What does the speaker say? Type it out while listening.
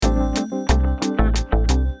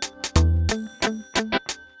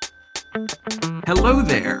Hello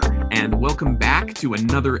there, and welcome back to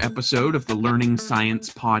another episode of the Learning Science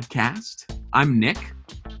Podcast. I'm Nick.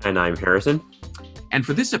 And I'm Harrison. And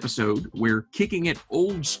for this episode, we're kicking it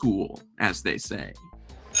old school, as they say.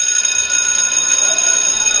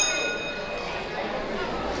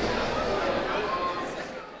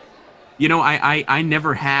 You know, I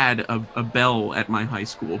never had a bell at my high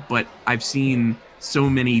school, but I've seen so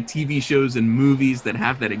many TV shows and movies that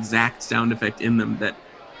have that exact sound effect in them that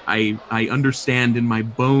I understand in my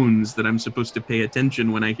bones that I'm supposed to pay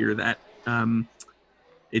attention when I hear that.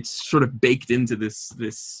 It's sort of baked into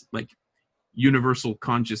this like universal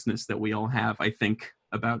consciousness that we all have, I think,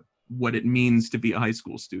 about what it means to be a high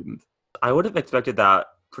school student. I would have expected that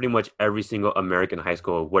pretty much every single American high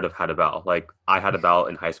school would have had a bell. Like, I had a bell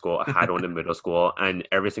in high school, I had one in middle school, and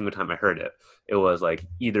every single time I heard it, it was like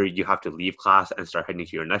either you have to leave class and start heading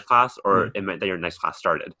to your next class, or it meant that your next class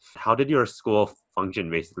started. How did your school function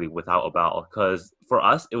basically without a bell? Because for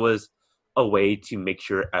us, it was a way to make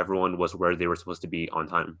sure everyone was where they were supposed to be on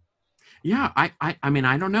time. Yeah, I mean,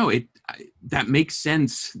 I don't know. That makes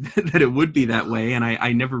sense that it would be that way, and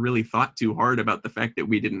I never really thought too hard about the fact that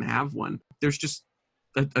we didn't have one. There's just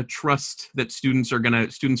a trust that students are gonna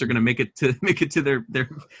make it to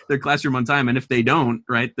their classroom on time, and if they don't,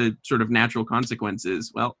 right, the sort of natural consequence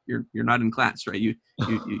is, well, you're not in class, right? You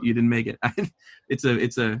didn't make it.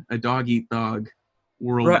 It's a dog eat dog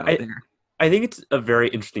world out there. I think it's a very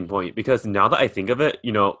interesting point, because now that I think of it,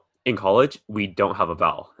 in college, we don't have a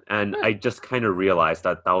bell. And I just kind of realized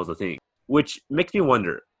that was a thing, which makes me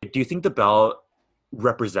wonder, do you think the bell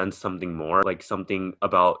represents something more, like something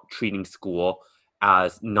about treating school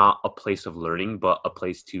as not a place of learning, but a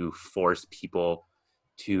place to force people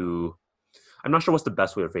to, I'm not sure what's the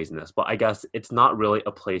best way of phrasing this, but I guess it's not really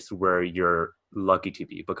a place where you're lucky to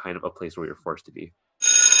be, but kind of a place where you're forced to be.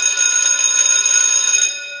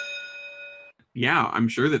 Yeah, I'm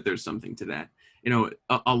sure that there's something to that.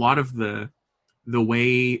 A lot of the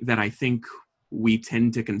way that I think we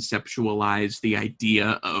tend to conceptualize the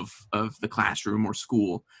idea of the classroom or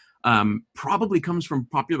school probably comes from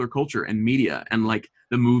popular culture and media, and like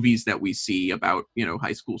the movies that we see about,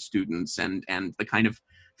 high school students and the kind of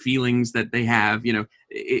feelings that they have.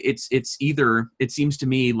 It's either, it seems to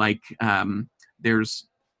me like there's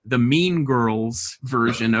the Mean Girls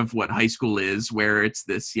version of what high school is, where it's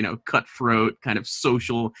this, cutthroat kind of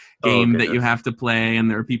social game that you have to play, and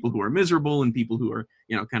there are people who are miserable and people who are,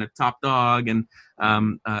 kind of top dog, and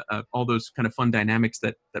all those kind of fun dynamics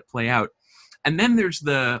that play out. And then there's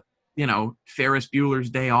the, Ferris Bueller's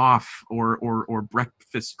Day Off or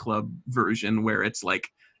Breakfast Club version, where it's like,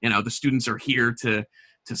 the students are here to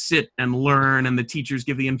sit and learn, and the teachers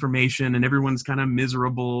give the information, and everyone's kind of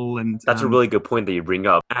miserable. And that's a really good point that you bring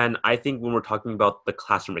up. And I think when we're talking about the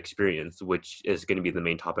classroom experience, which is going to be the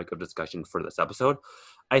main topic of discussion for this episode,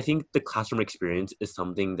 I think the classroom experience is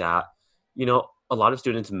something that, a lot of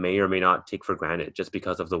students may or may not take for granted just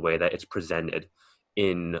because of the way that it's presented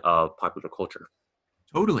in popular culture.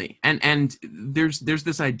 Totally. And there's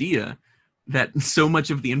this idea that so much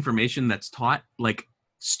of the information that's taught, like,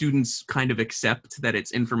 students kind of accept that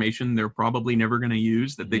it's information they're probably never going to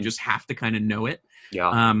use, that they just have to kind of know it.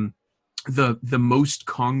 Yeah. The most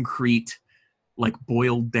concrete, like,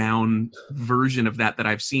 boiled down version of that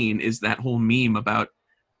I've seen is that whole meme about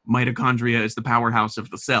mitochondria is the powerhouse of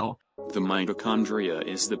the cell. The mitochondria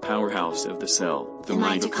is the powerhouse of the cell. The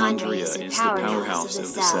mitochondria is the powerhouse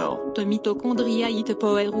of the cell. The mitochondria is the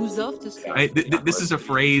powerhouse of the cell. This is a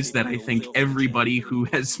phrase that I think everybody who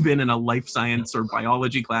has been in a life science or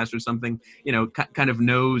biology class or something, kind of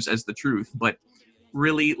knows as the truth. But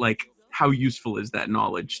really, like, how useful is that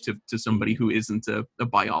knowledge to somebody who isn't a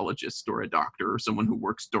biologist or a doctor or someone who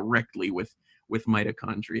works directly with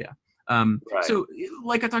mitochondria? Right. So,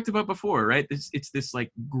 like I talked about before, right? It's this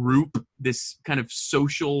like group, this kind of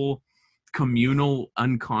social, communal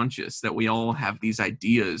unconscious that we all have these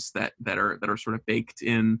ideas that are sort of baked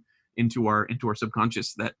into our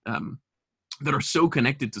subconscious that are so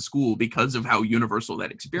connected to school because of how universal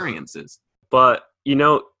that experience is. But,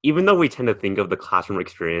 even though we tend to think of the classroom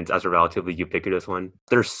experience as a relatively ubiquitous one,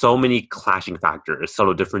 there's so many clashing factors,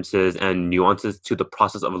 subtle differences, and nuances to the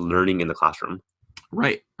process of learning in the classroom.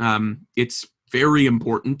 Right. It's very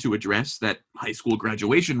important to address that high school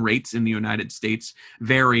graduation rates in the United States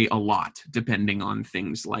vary a lot depending on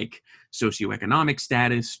things like socioeconomic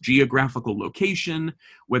status, geographical location,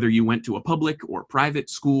 whether you went to a public or private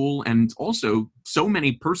school, and also so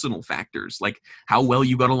many personal factors like how well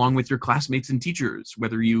you got along with your classmates and teachers,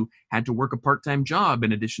 whether you had to work a part-time job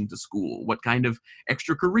in addition to school, what kind of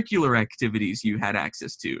extracurricular activities you had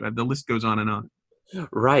access to. The list goes on and on.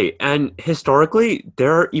 Right. And historically,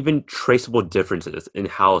 there are even traceable differences in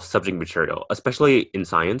how subject material, especially in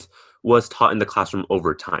science, was taught in the classroom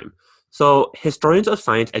over time. So, historians of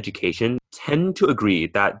science education tend to agree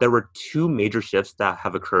that there were two major shifts that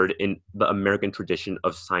have occurred in the American tradition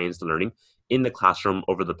of science learning in the classroom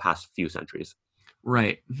over the past few centuries.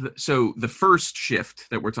 Right. So the first shift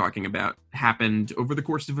that we're talking about happened over the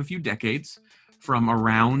course of a few decades, from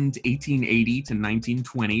around 1880 to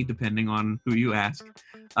 1920, depending on who you ask.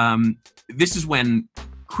 Um, this is when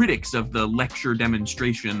critics of the lecture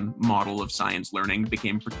demonstration model of science learning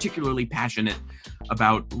became particularly passionate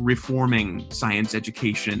about reforming science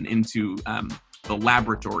education into the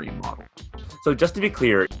laboratory model. So just to be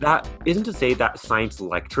clear, that isn't to say that science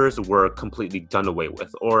lectures were completely done away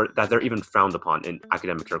with or that they're even frowned upon in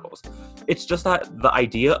academic circles. It's just that the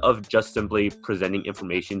idea of just simply presenting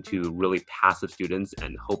information to really passive students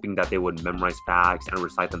and hoping that they would memorize facts and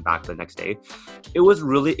recite them back the next day, it was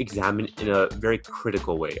really examined in a very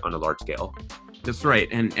critical way on a large scale. That's right,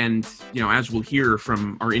 and as we'll hear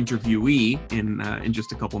from our interviewee in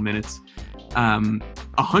just a couple minutes,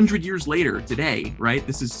 100 years later today, right?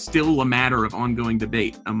 This is still a matter of ongoing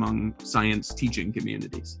debate among science teaching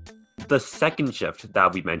communities. The second shift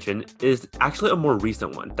that we mentioned is actually a more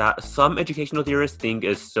recent one that some educational theorists think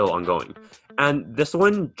is still ongoing. And this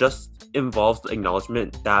one just involves the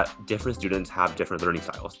acknowledgement that different students have different learning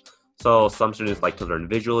styles. So some students like to learn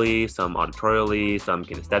visually, some auditorially, some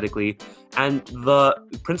kinesthetically. And the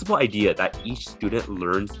principal idea that each student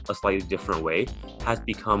learns a slightly different way has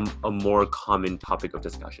become a more common topic of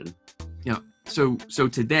discussion. Yeah. So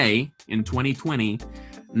today, in 2020,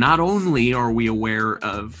 not only are we aware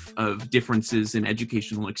of differences in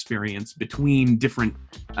educational experience between different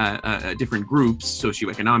groups,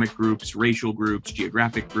 socioeconomic groups, racial groups,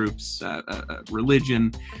 geographic groups,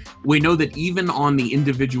 religion, we know that even on the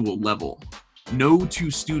individual level, no two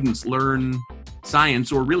students learn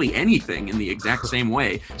science or really anything in the exact same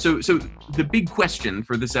way. So the big question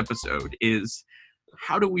for this episode is,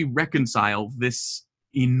 how do we reconcile this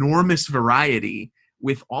enormous variety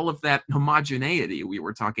with all of that homogeneity we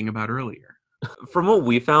were talking about earlier? From what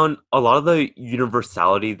we found, a lot of the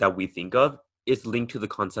universality that we think of is linked to the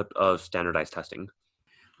concept of standardized testing.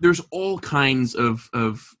 There's all kinds of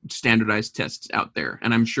standardized tests out there.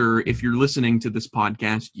 And I'm sure if you're listening to this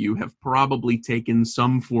podcast, you have probably taken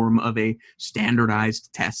some form of a standardized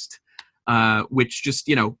test, which just,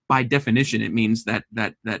 by definition, it means that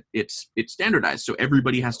it's standardized. So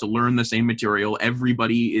everybody has to learn the same material.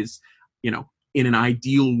 Everybody is, in an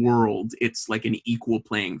ideal world, it's like an equal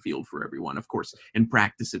playing field for everyone. Of course, in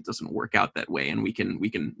practice, it doesn't work out that way. And we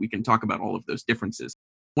can talk about all of those differences.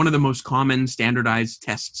 One of the most common standardized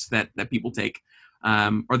tests that people take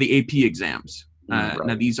are the AP exams. Right.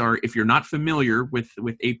 Now, these are, if you're not familiar with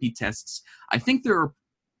AP tests, I think there are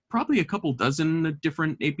probably a couple dozen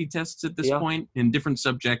different AP tests at this point in different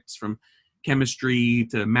subjects, from chemistry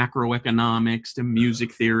to macroeconomics to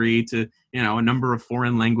music theory to a number of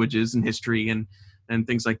foreign languages and history and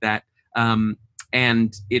things like that.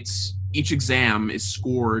 And each exam is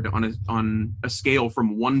scored on a scale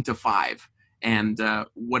from 1 to 5. And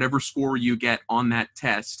whatever score you get on that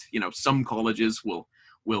test, some colleges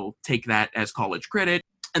will take that as college credit.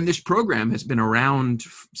 And this program has been around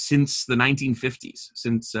since the 1950s,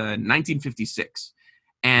 since 1956.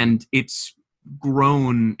 And it's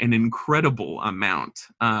grown an incredible amount.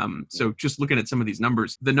 So just looking at some of these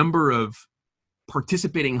numbers, the number of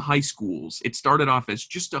participating high schools, it started off as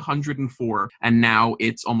just 104, and now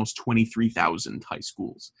it's almost 23,000 high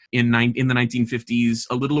schools. In the 1950s,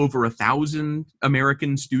 a little over 1,000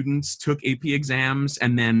 American students took AP exams,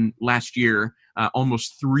 and then last year,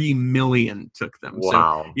 almost 3 million took them.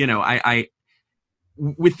 Wow. So, I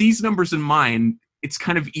with these numbers in mind, it's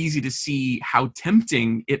kind of easy to see how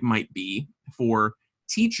tempting it might be for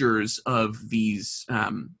teachers of these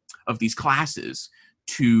classes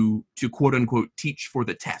to quote unquote teach for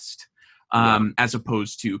the test, as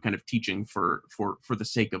opposed to kind of teaching for the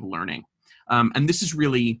sake of learning. And this is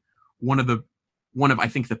really one of I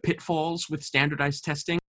think the pitfalls with standardized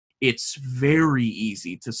testing. It's very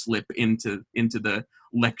easy to slip into the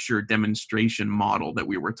lecture demonstration model that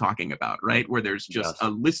we were talking about, right? Where there's just a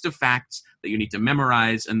list of facts that you need to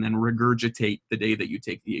memorize and then regurgitate the day that you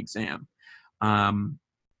take the exam.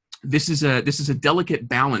 This is a delicate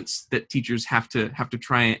balance that teachers have to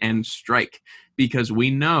try and strike, because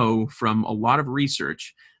we know from a lot of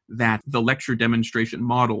research that the lecture demonstration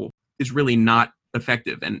model is really not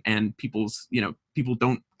effective, and people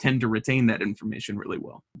don't tend to retain that information really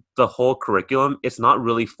well. The whole curriculum is not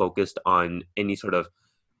really focused on any sort of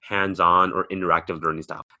hands-on or interactive learning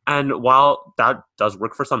style. And while that does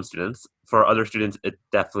work for some students, for other students, it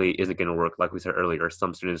definitely isn't going to work. Like we said earlier,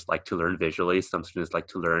 some students like to learn visually, some students like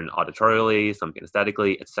to learn auditorially, some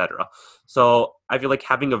kinesthetically, etc. So I feel like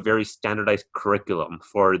having a very standardized curriculum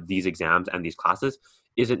for these exams and these classes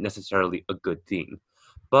isn't necessarily a good thing.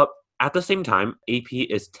 But at the same time, AP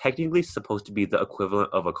is technically supposed to be the equivalent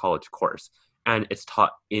of a college course, and it's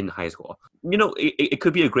taught in high school. It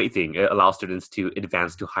could be a great thing. It allows students to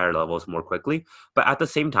advance to higher levels more quickly. But at the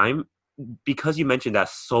same time, because you mentioned that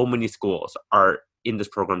so many schools are in this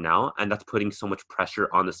program now, and that's putting so much pressure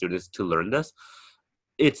on the students to learn this,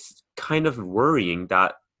 it's kind of worrying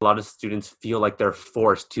that a lot of students feel like they're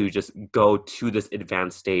forced to just go to this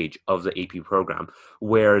advanced stage of the AP program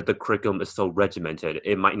where the curriculum is so regimented,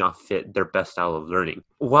 it might not fit their best style of learning.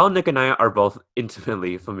 While Nick and I are both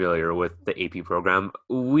intimately familiar with the AP program,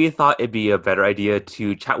 we thought it'd be a better idea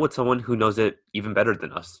to chat with someone who knows it even better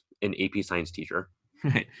than us, an AP science teacher.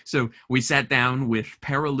 Right. So we sat down with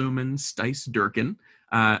Paralumen Stice Durkin,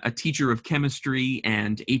 a teacher of chemistry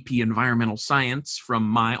and AP environmental science from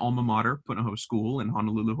my alma mater, Punahou School in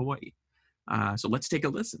Honolulu, Hawaii. So let's take a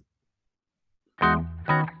listen.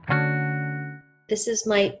 This is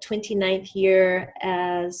my 29th year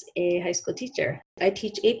as a high school teacher. I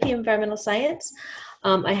teach AP environmental science.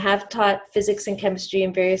 I have taught physics and chemistry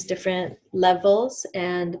in various different levels,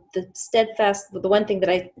 and the one thing that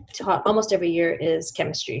I taught almost every year is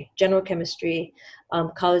chemistry, general chemistry,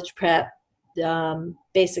 college prep,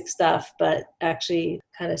 basic stuff, but actually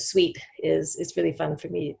kind of sweet is really fun for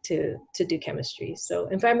me to do chemistry. So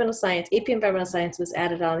environmental science, AP environmental science was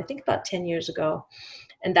added on, I think about 10 years ago.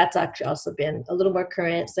 And that's actually also been a little more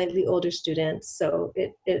current, slightly older students. So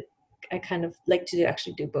I kind of like to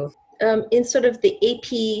actually do both. In sort of the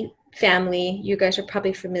AP family, you guys are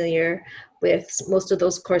probably familiar with most of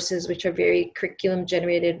those courses, which are very curriculum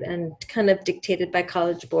generated and kind of dictated by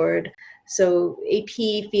College Board. So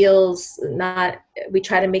AP feels we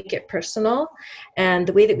try to make it personal. And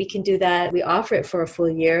the way that we can do that, we offer it for a full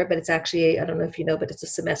year, but it's actually, I don't know if you know, but it's a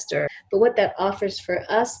semester. But what that offers for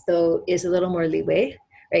us, though, is a little more leeway,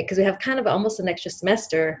 right? Because we have kind of almost an extra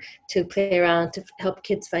semester to play around, to help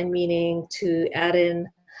kids find meaning, to add in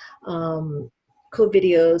code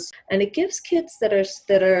videos. And it gives kids that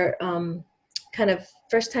are kind of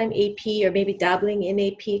first-time AP or maybe dabbling in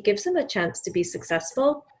AP, gives them a chance to be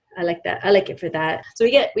successful. I like that. I like it for that. So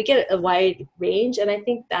we get a wide range, and I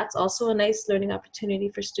think that's also a nice learning opportunity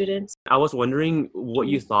for students. I was wondering what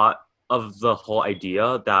you thought of the whole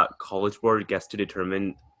idea that College Board gets to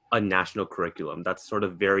determine a national curriculum that's sort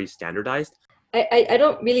of very standardized. I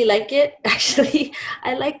don't really like it, actually.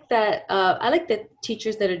 I like that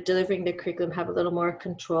teachers that are delivering the curriculum have a little more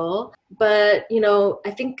control. But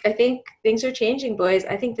I think things are changing, boys.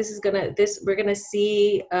 I think we're gonna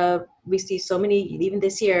see we see so many, even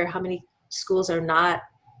this year, how many schools are not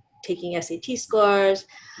taking SAT scores.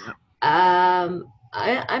 Yeah.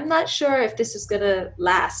 I'm not sure if this is gonna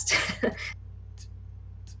last.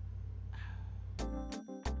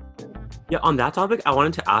 Yeah, on that topic, I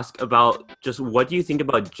wanted to ask about just what do you think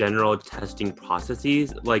about general testing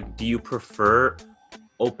processes? Like, do you prefer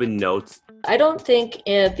open notes? I don't think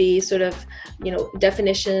the sort of,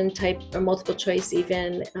 definition type or multiple choice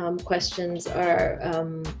even questions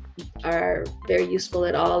are very useful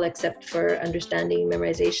at all, except for understanding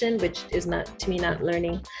memorization, which is not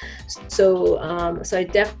learning. So I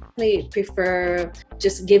definitely prefer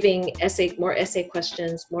just giving more essay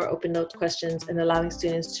questions, more open notes questions, and allowing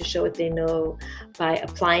students to show what they know by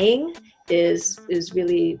applying is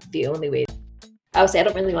really the only way. I would say I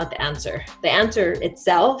don't really want the answer. The answer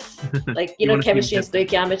itself, like, chemistry and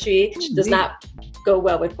stoichiometry does not go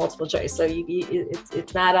well with multiple choice. So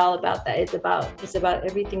it's not all about that. It's about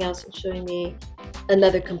everything else. And showing me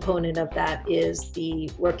another component of that is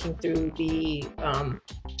the working through the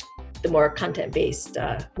more content-based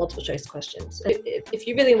multiple choice questions. If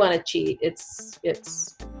you really want to cheat, this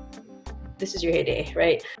is your heyday,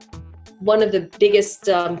 right? One of the biggest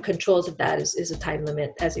controls of that is a time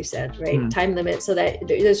limit, as you said, right? Time limit, so that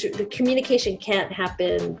the communication can't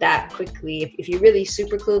happen that quickly. If you're really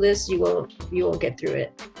super clueless, you won't get through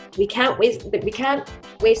it. We can't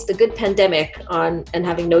waste a good pandemic on and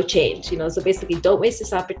having no change. So basically, don't waste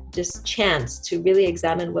this chance to really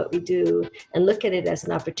examine what we do and look at it as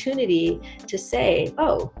an opportunity to say,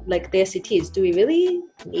 oh, like the SATs, do we really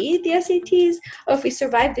need the SATs? Or if we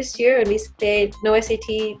survive this year and we say no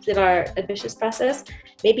SATs in our admissions process,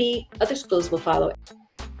 maybe other schools will follow it.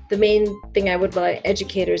 The main thing I would like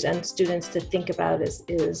educators and students to think about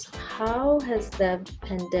is how has the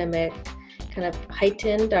pandemic kind of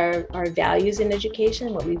heightened our values in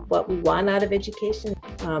education, what we want out of education.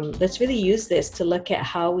 Let's really use this to look at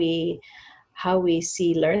how we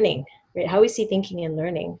see learning, right? How we see thinking and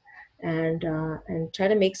learning, and try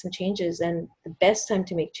to make some changes. And the best time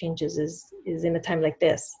to make changes is in a time like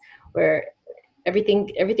this, where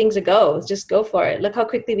everything's a go. Just go for it. Look how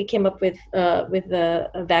quickly we came up with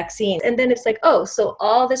a vaccine, and then it's like, oh, so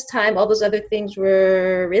all this time, all those other things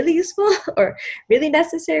were really useful or really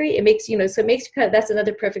necessary. It makes that's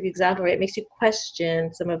another perfect example, right? It makes you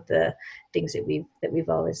question some of the things that we've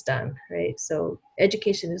always done, right? So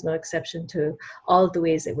education is no exception to all of the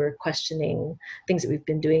ways that we're questioning things that we've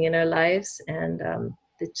been doing in our lives, and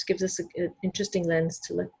it just gives us an interesting lens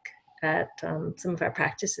to look at some of our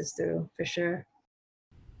practices through, for sure.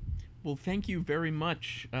 Well, thank you very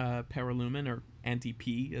much, Paralumen, or Auntie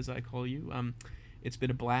P, as I call you. It's been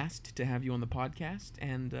a blast to have you on the podcast,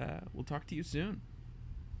 and we'll talk to you soon.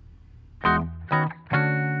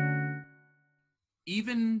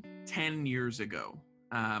 Even 10 years ago,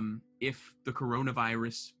 if the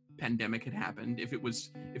coronavirus pandemic had happened, if it was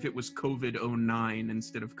COVID-09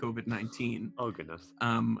 instead of COVID-19. Oh, goodness.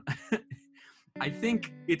 I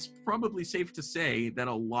think it's probably safe to say that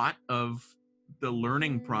a lot of the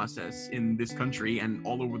learning process in this country and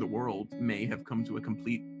all over the world may have come to a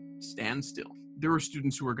complete standstill. There are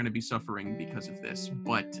students who are going to be suffering because of this,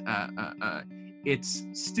 but it's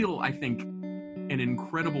still, I think, an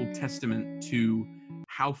incredible testament to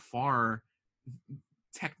how far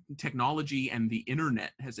technology and the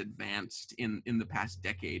internet has advanced in the past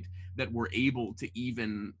decade, that we're able to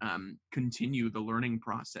even continue the learning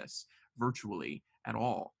process virtually at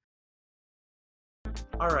all.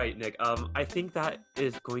 All right, Nick, I think that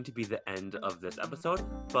is going to be the end of this episode,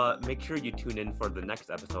 but make sure you tune in for the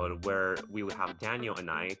next episode where we will have Daniel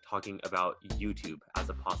and I talking about YouTube as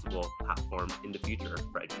a possible platform in the future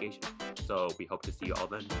for education. So we hope to see you all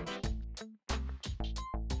then.